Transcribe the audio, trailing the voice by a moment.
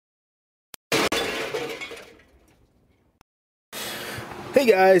Hey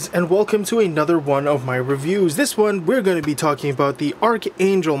guys, and welcome to another one of my reviews. This one, we're going to be talking about the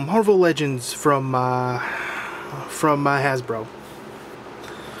Archangel Marvel Legends from Hasbro.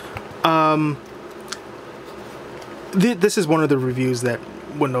 This is one of the reviews that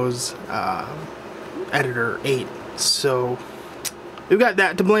Windows Editor 8, so we've got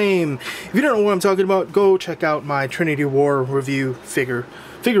that to blame. If you don't know what I'm talking about, go check out my Trinity War review, figure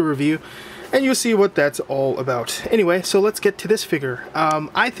review, and you'll see what that's all about. Anyway, so let's get to this figure.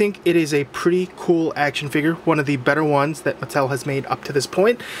 I think it is a pretty cool action figure, one of the better ones that Mattel has made up to this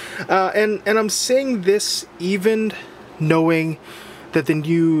point. And I'm saying this even knowing that the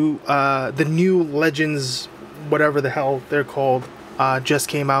new Legends, whatever the hell they're called, just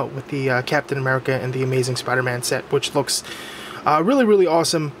came out with the Captain America and the Amazing Spider-Man set, which looks really, really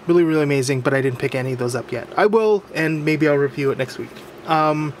awesome, really, really amazing, but I didn't pick any of those up yet. I will, and maybe I'll review it next week.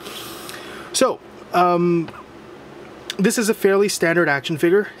 This is a fairly standard action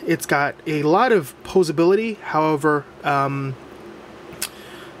figure. It's got a lot of posability, however,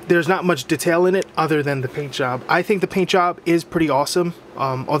 there's not much detail in it other than the paint job. I think the paint job is pretty awesome,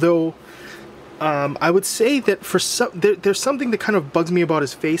 although I would say that there's something that kind of bugs me about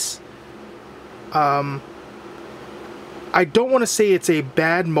his face. I don't want to say it's a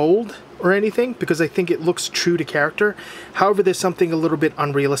bad mold or anything, because I think it looks true to character. However, there's something a little bit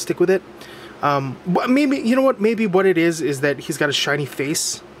unrealistic with it. Maybe, you know what, maybe what it is that he's got a shiny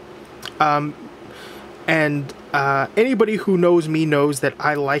face. Anybody who knows me knows that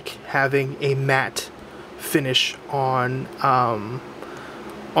I like having a matte finish on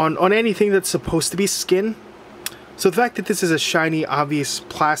anything that's supposed to be skin. So the fact that this is a shiny, obvious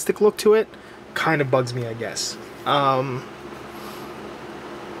plastic look to it kind of bugs me, I guess.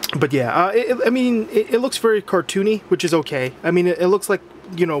 But yeah, it looks very cartoony, which is okay. I mean, it looks like,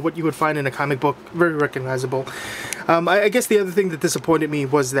 you know, what you would find in a comic book, very recognizable. I guess the other thing that disappointed me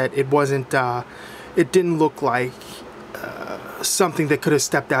was that it wasn't, it didn't look like something that could have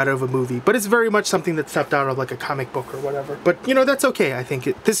stepped out of a movie, but it's very much something that stepped out of like a comic book or whatever. But, you know, that's okay. I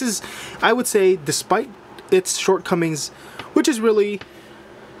think this is, I would say, despite its shortcomings, which is really,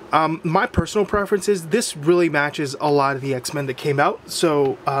 my personal preference is this really matches a lot of the X-Men that came out.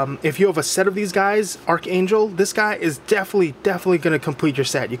 So if you have a set of these guys, Archangel, this guy is definitely going to complete your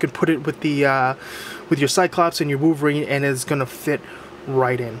set. You can put it with the with your Cyclops and your Wolverine, and it's going to fit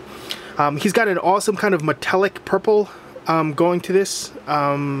right in. He's got an awesome kind of metallic purple going to this,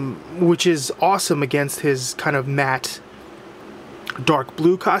 which is awesome against his kind of matte dark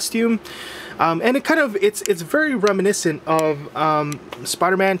blue costume. And it kind of, it's very reminiscent of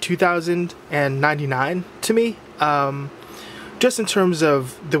Spider-Man 2099 to me, just in terms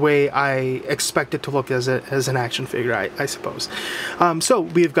of the way I expect it to look as an action figure, I suppose. So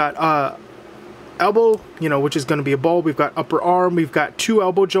we've got elbow, you know, which is going to be a ball. We've got upper arm. We've got two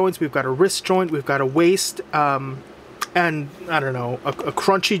elbow joints. We've got a wrist joint. We've got a waist, and I don't know, a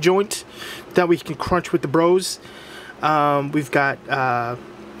crunchy joint that we can crunch with the bros. We've got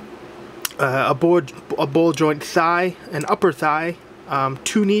a ball joint thigh, an upper thigh,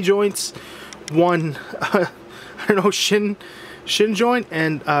 two knee joints, one I don't know, shin joint,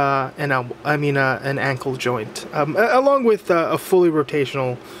 and an ankle joint, along with a fully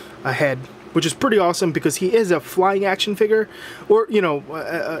rotational head, which is pretty awesome because he is a flying action figure, or, you know,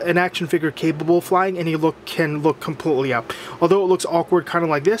 an action figure capable of flying, and he can look completely up. Although it looks awkward, kind of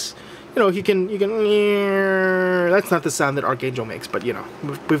like this. You know, you can, that's not the sound that Archangel makes, but, you know,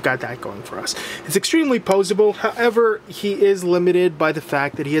 we've got that going for us. It's extremely posable. However, he is limited by the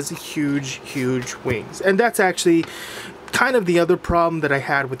fact that he has huge, huge wings. And that's actually kind of the other problem that I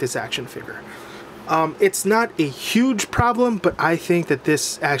had with this action figure. It's not a huge problem, but I think that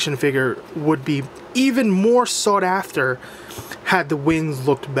this action figure would be even more sought after had the wings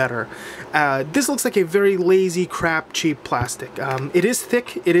looked better. This looks like a very lazy, crap, cheap plastic. It is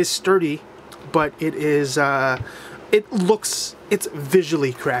thick, it is sturdy, but it is, it's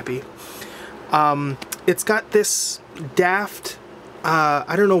visually crappy. It's got this daft,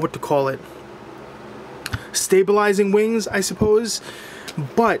 I don't know what to call it, stabilizing wings, I suppose.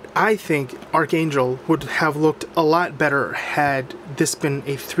 But I think Archangel would have looked a lot better had this been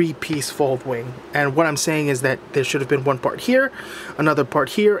a three-piece fold wing. And what I'm saying is that there should have been one part here, another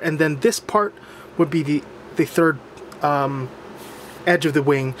part here, and then this part would be the third edge of the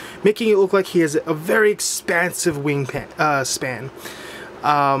wing, making it look like he has a very expansive wing span.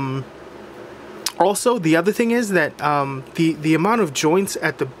 Also, the other thing is that the amount of joints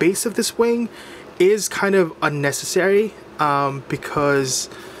at the base of this wing is kind of unnecessary. Because,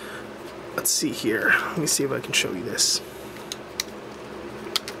 let's see here, let me see if I can show you this.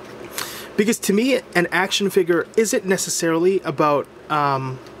 Because to me, an action figure isn't necessarily about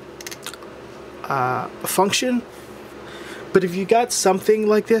function, but if you got something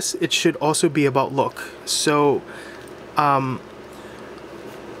like this, it should also be about look. So, I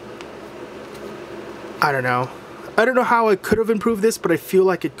don't know. I don't know how I could have improved this, but I feel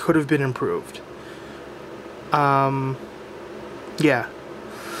like it could have been improved. Yeah.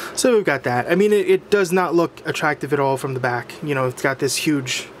 So we've got that. I mean, it does not look attractive at all from the back. You know, it's got this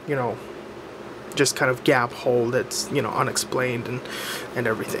huge, you know, just kind of gap hole that's, you know, unexplained and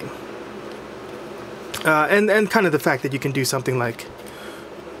everything. And kind of the fact that you can do something like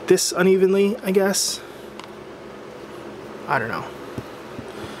this unevenly, I guess. I don't know.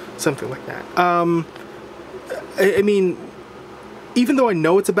 Something like that. I mean, even though I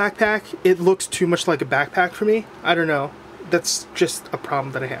know it's a backpack, it looks too much like a backpack for me. I don't know. That's just a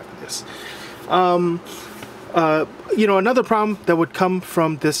problem that I have with this. You know, another problem that would come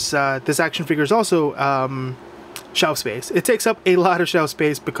from this this action figure is also shelf space. It takes up a lot of shelf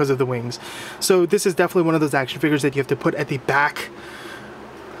space because of the wings. So this is definitely one of those action figures that you have to put at the back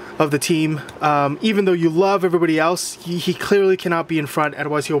of the team. Even though you love everybody else, he clearly cannot be in front,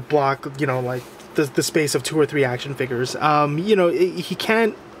 otherwise he'll block, you know, like the space of 2 or 3 action figures. You know, he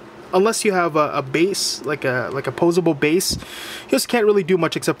can't, unless you have a base, like a posable base, he just can't really do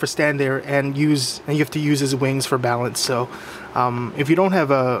much except for stand there and you have to use his wings for balance. So if you don't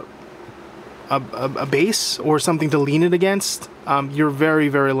have a base or something to lean it against, you're very,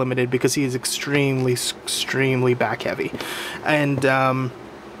 very limited because he is extremely back heavy. And I'm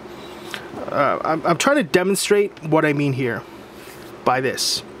trying to demonstrate what I mean here by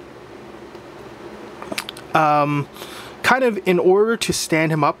this. Kind of in order to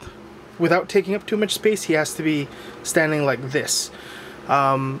stand him up without taking up too much space, he has to be standing like this.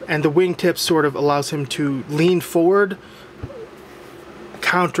 And the wingtip sort of allows him to lean forward,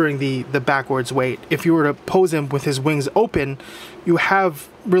 countering the backwards weight. If you were to pose him with his wings open, you have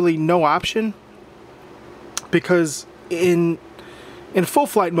really no option, because in full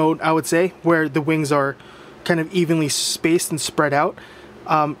flight mode, I would say, where the wings are kind of evenly spaced and spread out,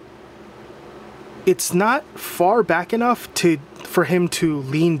 it's not far back enough for him to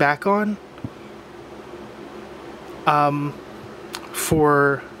lean back on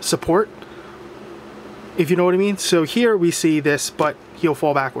for support, if you know what I mean. So here we see this, but he'll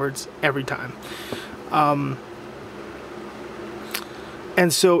fall backwards every time.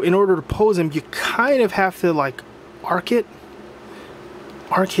 And so in order to pose him, you kind of have to like arc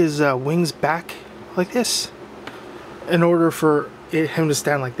his wings back like this in order for him to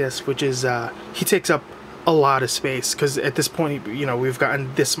stand like this, which is he takes up a lot of space, because at this point, you know, we've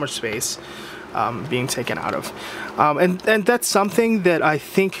gotten this much space being taken out of, and that's something that I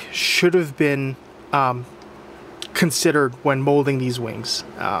think should have been considered when molding these wings.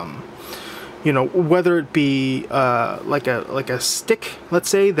 You know, whether it be like a stick, let's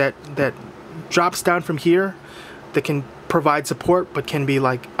say, that drops down from here, that can provide support, but can be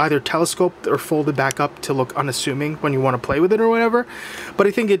like either telescoped or folded back up to look unassuming when you want to play with it or whatever. But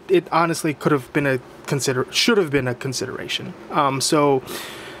I think it honestly should have been a consideration.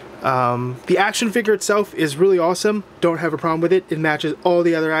 The action figure itself is really awesome. Don't have a problem with it. It matches all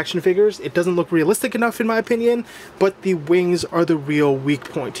the other action figures. It doesn't look realistic enough in my opinion, but the wings are the real weak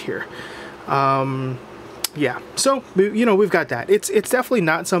point here. Yeah, so, you know, we've got that. It's definitely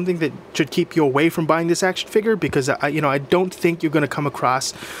not something that should keep you away from buying this action figure, because you know, I don't think you're going to come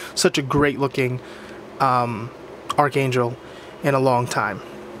across such a great looking Archangel in a long time.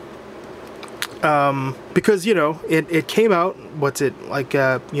 Because, you know, it came out, what's it, like,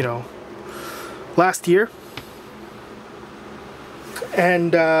 you know, last year.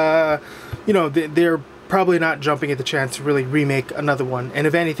 And, you know, they're probably not jumping at the chance to really remake another one. And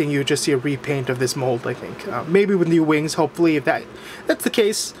if anything, you would just see a repaint of this mold, I think. Maybe with new wings, hopefully. If that's the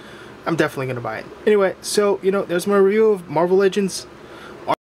case, I'm definitely going to buy it. Anyway, so, you know, there's my review of Marvel Legends